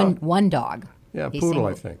dog. Her dog. One dog. Yeah, A poodle,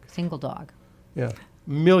 I think. Single dog. Yeah,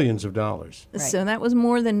 millions of dollars. Right. So that was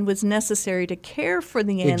more than was necessary to care for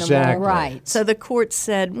the animal. Exactly. Right. So the court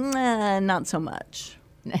said, nah, not so much.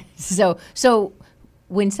 So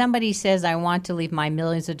when somebody says, I want to leave my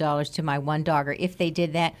millions of dollars to my one dog, or if they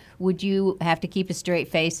did that, would you have to keep a straight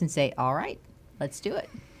face and say, all right, let's do it?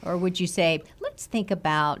 Or would you say, let's think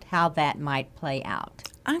about how that might play out?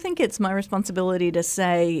 I think it's my responsibility to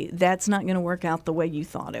say that's not going to work out the way you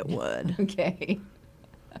thought it would. Okay.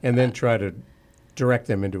 And then try to direct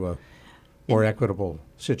them into a more equitable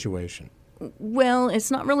situation. Well, it's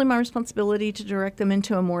not really my responsibility to direct them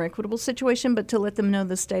into a more equitable situation, but to let them know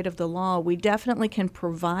the state of the law. We definitely can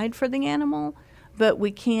provide for the animal, but we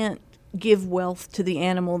can't give wealth to the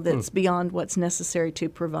animal that's beyond what's necessary to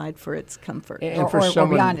provide for its comfort. And or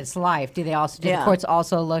beyond its life. Do the Yeah. courts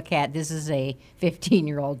also look at, this is a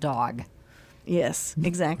 15-year-old dog? Yes,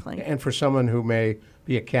 exactly. And for someone who may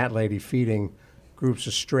be a cat lady feeding groups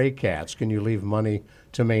of stray cats, can you leave money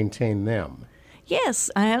to maintain them? Yes,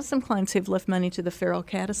 I have some clients who've left money to the Feral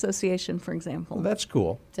Cat Association, for example. Well, that's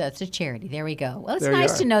cool. So it's a charity. There we go. Well, it's There you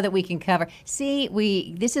nice are. to know that we can cover. See,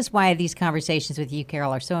 this is why these conversations with you,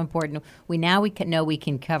 Carol, are so important. We can know we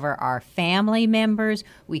can cover our family members,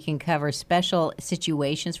 we can cover special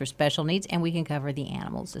situations for special needs, and we can cover the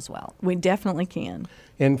animals as well. We definitely can.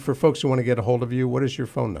 And for folks who want to get a hold of you, what is your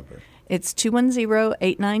phone number? It's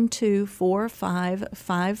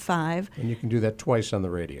 210-892-4555. And you can do that twice on the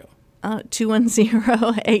radio.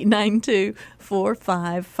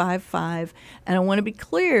 210-892-4555. And I want to be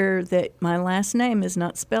clear that my last name is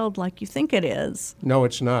not spelled like you think it is. No,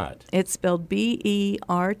 it's not. It's spelled Bertsch.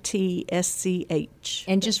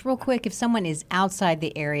 And just real quick, if someone is outside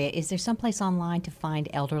the area, is there someplace online to find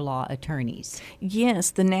elder law attorneys? Yes,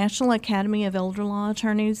 the National Academy of Elder Law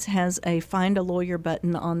Attorneys has a Find a Lawyer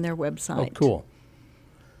button on their website. Oh, cool.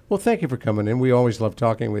 Well, thank you for coming in. We always love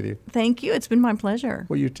talking with you. Thank you. It's been my pleasure.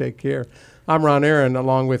 Well, you take care. I'm Ron Aaron,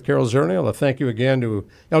 along with Carol Zernial. A thank you again to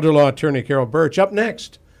elder law attorney Carol Birch. Up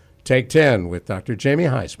next, Take 10 with Dr. Jamie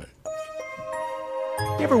Heisman.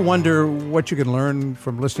 You ever wonder what you can learn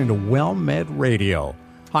from listening to WellMed Radio?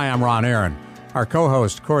 Hi, I'm Ron Aaron. Our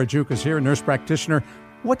co-host, Cora Juke, is here, nurse practitioner.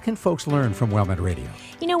 What can folks learn from WellMed Radio?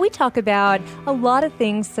 You know, we talk about a lot of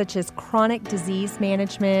things such as chronic disease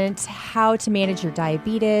management, how to manage your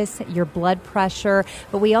diabetes, your blood pressure,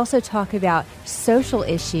 but we also talk about social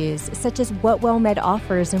issues such as what WellMed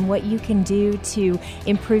offers and what you can do to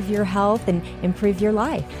improve your health and improve your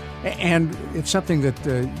life. And it's something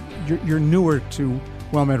that you're newer to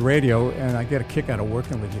WellMed Radio, and I get a kick out of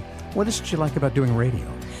working with you. What is it you like about doing radio?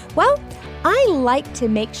 Well, I like to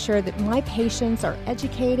make sure that my patients are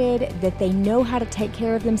educated, that they know how to take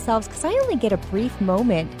care of themselves, because I only get a brief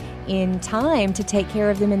moment in time to take care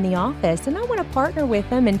of them in the office, and I want to partner with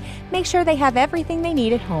them and make sure they have everything they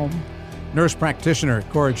need at home. Nurse practitioner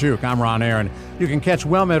Cora Juke, I'm Ron Aaron. You can catch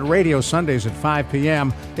WellMed Radio Sundays at 5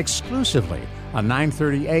 p.m. exclusively on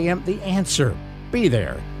 9:30 a.m. The Answer. Be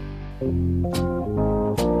there.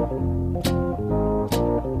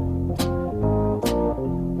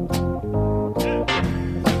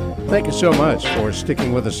 Thank you so much for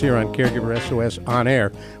sticking with us here on Caregiver SOS On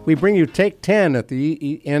Air. We bring you Take 10 at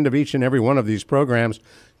the end of each and every one of these programs.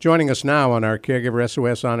 Joining us now on our Caregiver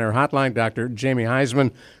SOS On Air hotline, Dr. Jamie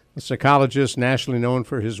Heisman, a psychologist nationally known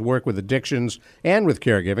for his work with addictions and with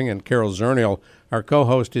caregiving, and Carol Zernial, our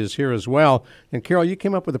co-host, is here as well. And Carol, you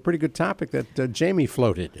came up with a pretty good topic that Jamie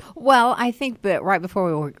floated. Well, I think that right before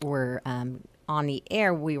we were on the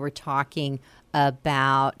air, we were talking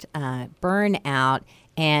about burnout.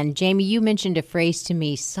 And Jamie, you mentioned a phrase to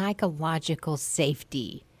me, psychological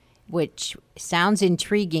safety, which sounds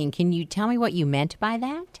intriguing. Can you tell me what you meant by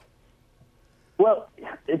that? Well,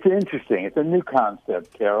 it's interesting. It's a new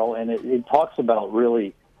concept, Carol, and it talks about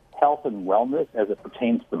really health and wellness as it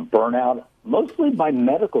pertains to burnout, mostly by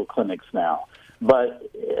medical clinics now.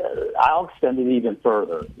 But I'll extend it even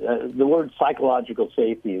further. The word psychological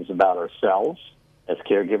safety is about ourselves as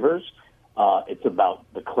caregivers. It's about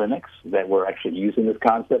the clinics that we're actually using this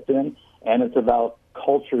concept in, and it's about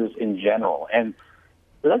cultures in general. And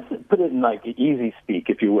let's put it in like easy speak,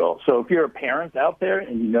 if you will. So if you're a parent out there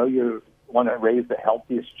and you know you want to raise the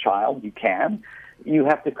healthiest child you can, you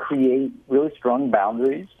have to create really strong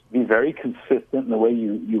boundaries, be very consistent in the way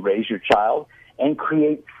you raise your child, and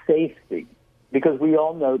create safety. Because we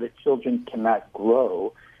all know that children cannot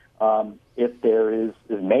grow if there is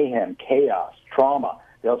mayhem, chaos, trauma.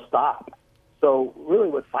 They'll stop. So really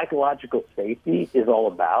what psychological safety is all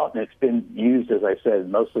about, and it's been used, as I said,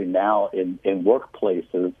 mostly now in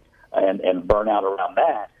workplaces and burnout around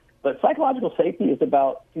that. But psychological safety is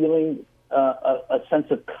about feeling a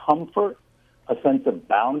sense of comfort, a sense of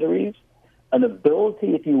boundaries, an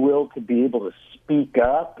ability, if you will, to be able to speak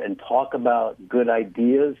up and talk about good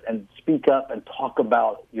ideas and speak up and talk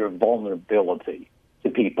about your vulnerability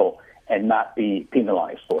to people and not be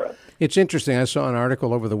penalized for it. It's interesting. I saw an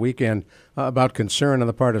article over the weekend about concern on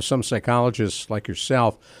the part of some psychologists like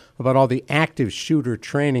yourself about all the active shooter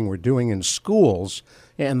training we're doing in schools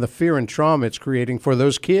and the fear and trauma it's creating for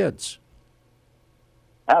those kids.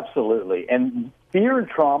 Absolutely. And fear and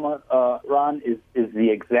trauma, Ron, is the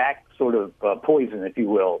exact sort of poison, if you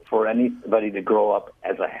will, for anybody to grow up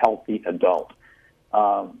as a healthy adult.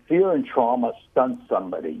 Fear and trauma stunts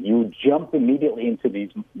somebody. You jump immediately into these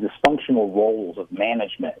dysfunctional roles of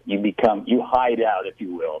management. You hide out, if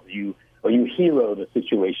you will. You hero the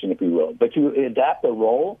situation, if you will. But you adapt a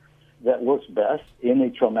role that works best in a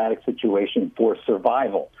traumatic situation for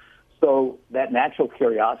survival. So that natural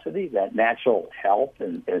curiosity, that natural health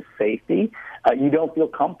and safety, you don't feel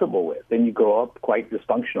comfortable with, and you grow up quite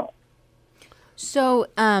dysfunctional. So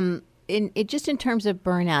just in terms of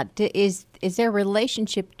burnout, is there a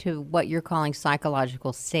relationship to what you're calling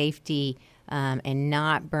psychological safety and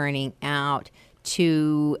not burning out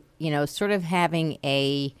to, sort of having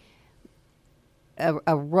a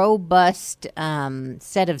robust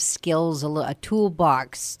set of skills, a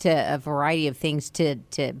toolbox to a variety of things to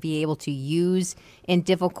be able to use in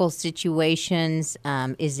difficult situations?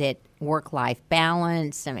 Is it work-life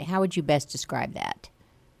balance? I mean, how would you best describe that?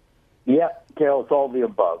 Yeah, Carol, it's all the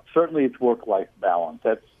above. Certainly it's work-life balance.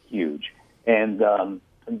 That's huge. And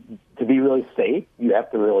to be really safe, you have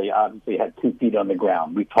to really obviously have 2 feet on the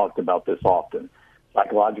ground. We've talked about this often.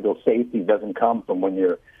 Psychological safety doesn't come from when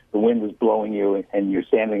the wind is blowing you and you're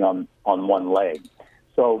standing on one leg.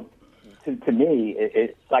 So to me,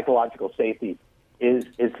 psychological safety is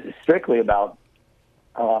strictly about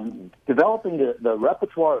developing the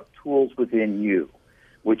repertoire of tools within you,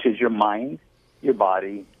 which is your mind, your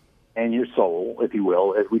body, and your soul, if you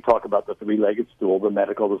will, as we talk about the 3-legged stool, the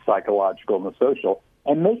medical, the psychological, and the social,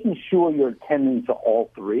 and making sure you're attending to all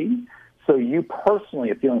 3 so you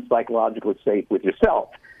personally are feeling psychologically safe with yourself.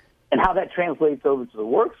 And how that translates over to the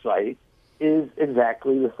work site is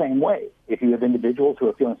exactly the same way. If you have individuals who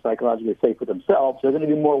are feeling psychologically safe with themselves, they're going to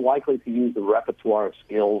be more likely to use the repertoire of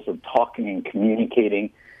skills of talking and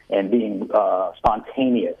communicating and being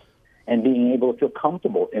spontaneous and being able to feel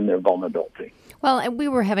comfortable in their vulnerability. Well, and we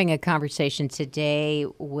were having a conversation today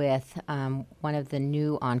with one of the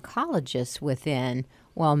new oncologists within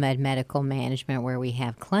WellMed Medical Management, where we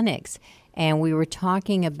have clinics, and we were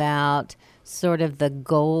talking about sort of the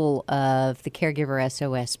goal of the Caregiver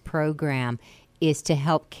SOS program is to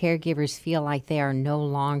help caregivers feel like they are no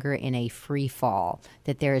longer in a free fall,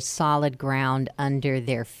 that there is solid ground under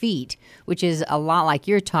their feet, which is a lot like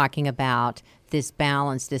you're talking about, this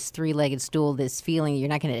balance, this 3-legged stool, this feeling you're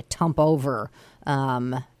not going to tump over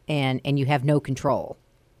and you have no control.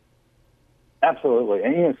 Absolutely.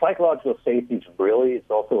 And psychological safety is really, it's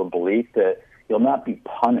also a belief that you'll not be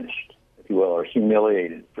punished, if you will, or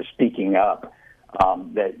humiliated for speaking up,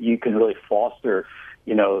 that you can really foster,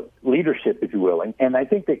 leadership, if you will. And I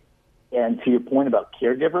think that, and to your point about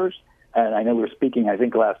caregivers, and I know we were speaking, I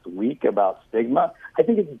think, last week about stigma, I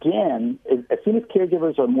think, again, as soon as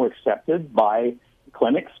caregivers are more accepted by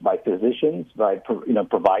clinics, by physicians, by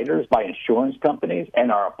providers, by insurance companies,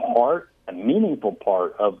 and are a meaningful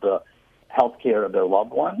part of the healthcare of their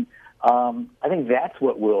loved one, I think that's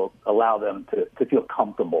what will allow them to feel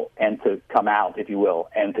comfortable and to come out, if you will,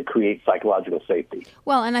 and to create psychological safety.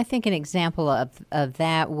 Well, and I think an example of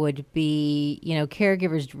that would be,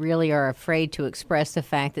 caregivers really are afraid to express the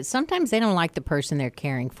fact that sometimes they don't like the person they're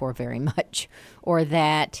caring for very much, or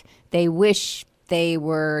that they wish they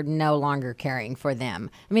were no longer caring for them.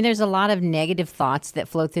 I mean, there's a lot of negative thoughts that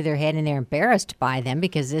float through their head, and they're embarrassed by them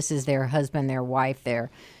because this is their husband, their wife, their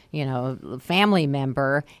family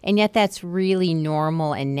member, and yet that's really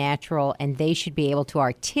normal and natural, and they should be able to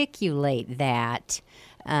articulate that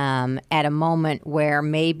at a moment where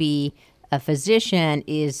maybe a physician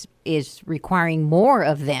is requiring more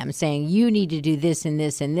of them, saying, you need to do this and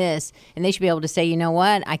this and this, and they should be able to say, you know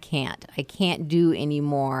what, I can't do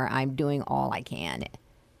anymore. I'm doing all I can.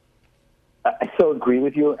 I so agree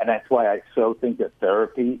with you, and that's why I so think that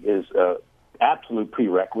therapy is absolute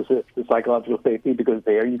prerequisite to psychological safety, because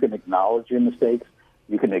there you can acknowledge your mistakes.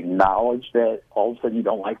 You can acknowledge that all of a sudden you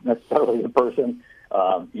don't like necessarily the person.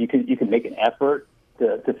 You can make an effort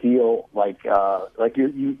to feel like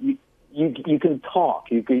you can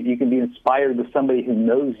talk. You can be inspired with somebody who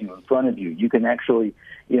knows you in front of you. You can actually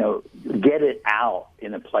get it out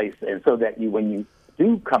in a place, and so that when you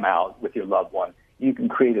do come out with your loved one, you can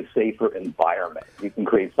create a safer environment. You can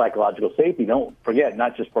create psychological safety. Don't forget,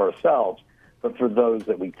 not just for ourselves, but for those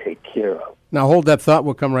that we take care of. Now, hold that thought.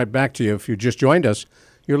 We'll come right back to you. If you just joined us,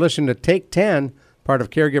 you're listening to Take 10, part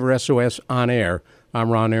of Caregiver SOS On Air.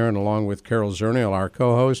 I'm Ron Aaron, along with Carol Zernial, our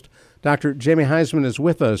co-host. Dr. Jamie Heisman is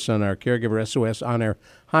with us on our Caregiver SOS On Air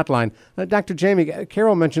hotline. Dr. Jamie,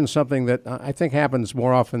 Carol mentioned something that I think happens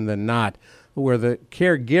more often than not, where the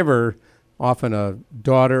caregiver, often a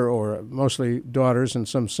daughter or mostly daughters and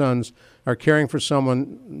some sons, are caring for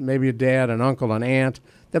someone, maybe a dad, an uncle, an aunt,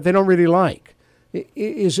 that they don't really like.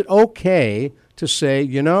 Is it okay to say,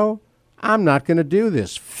 I'm not going to do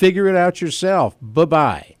this. Figure it out yourself.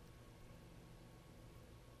 Bye-bye.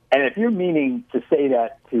 And if you're meaning to say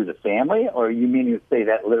that to the family, or are you meaning to say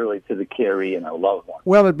that literally to the caree and a loved one?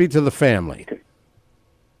 Well, it'd be to the family.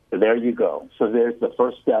 So there you go. So there's the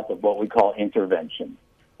first step of what we call intervention.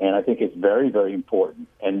 And I think it's very, very important.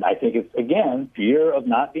 And I think it's, again, fear of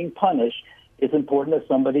not being punished it's important that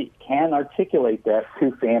somebody can articulate that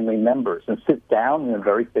to family members and sit down in a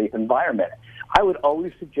very safe environment. I would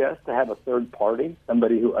always suggest to have a third party,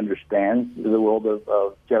 somebody who understands the world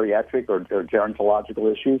of geriatric or gerontological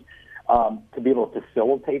issues, to be able to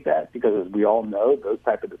facilitate that, because as we all know, those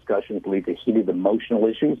type of discussions lead to heated emotional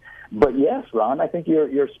issues. But yes, Ron, I think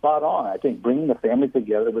you're spot on. I think bringing the family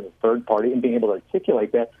together with a third party and being able to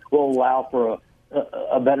articulate that will allow for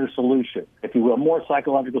a better solution, if you will, more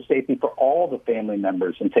psychological safety for all the family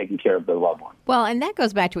members in taking care of their loved one. Well, and that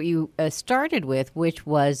goes back to what you started with, which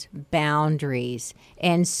was boundaries.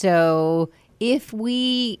 And so if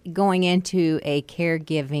we, going into a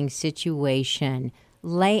caregiving situation,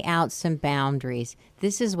 lay out some boundaries.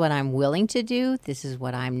 This is what I'm willing to do. This is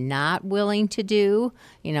what I'm not willing to do.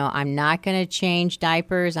 You know, I'm not going to change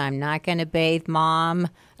diapers. I'm not going to bathe mom.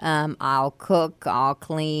 I'll cook. I'll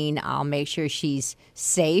clean. I'll make sure she's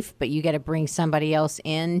safe. But you got to bring somebody else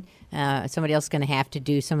in. Somebody else is going to have to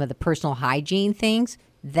do some of the personal hygiene things.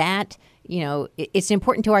 That, you know, it's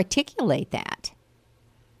important to articulate that.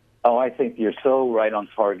 Oh, I think you're so right on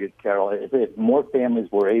target, Carol. If more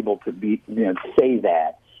families were able to say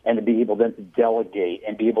that, and to be able then to delegate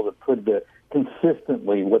and be able to put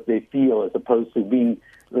consistently what they feel, as opposed to being,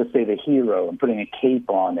 let's say, the hero and putting a cape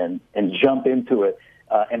on and jump into it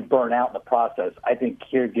and burn out in the process, I think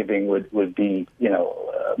caregiving would be,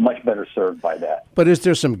 much better served by that. But is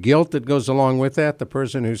there some guilt that goes along with that? The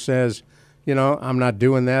person who says, I'm not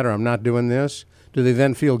doing that, or I'm not doing this, do they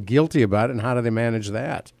then feel guilty about it, and how do they manage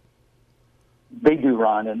that? They do,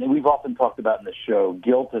 Ron, and we've often talked about in the show,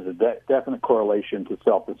 guilt has a definite correlation to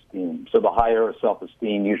self-esteem. So the higher our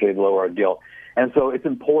self-esteem, usually the lower our guilt. And so it's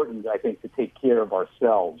important, I think, to take care of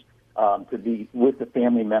ourselves, to be with the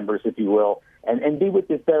family members, if you will, and be with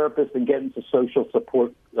the therapist and get into social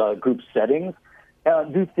support group settings.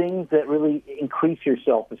 Do things that really increase your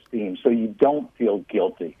self-esteem so you don't feel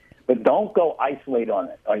guilty. But don't go isolate on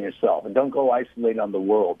yourself, and don't go isolate on the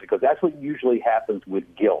world, because that's what usually happens with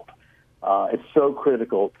guilt. It's so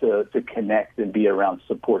critical to connect and be around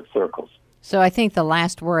support circles. So I think the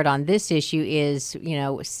last word on this issue is,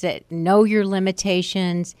 know your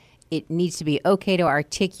limitations. It needs to be okay to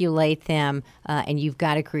articulate them, and you've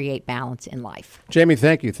got to create balance in life. Jamie,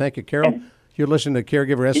 thank you. Thank you, Carol. You're listening to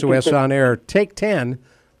Caregiver SOS on air. Take 10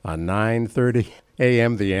 on 9:30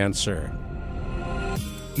 a.m. The Answer.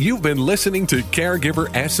 You've been listening to Caregiver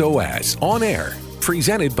SOS on air,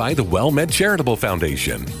 presented by the WellMed Charitable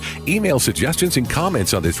Foundation. Email suggestions and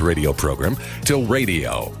comments on this radio program to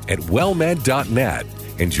radio@wellmed.net.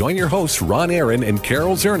 And join your hosts Ron Aaron and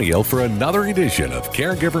Carol Zernial for another edition of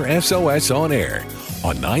Caregiver SOS on air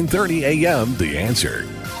on 9:30 a.m. The Answer.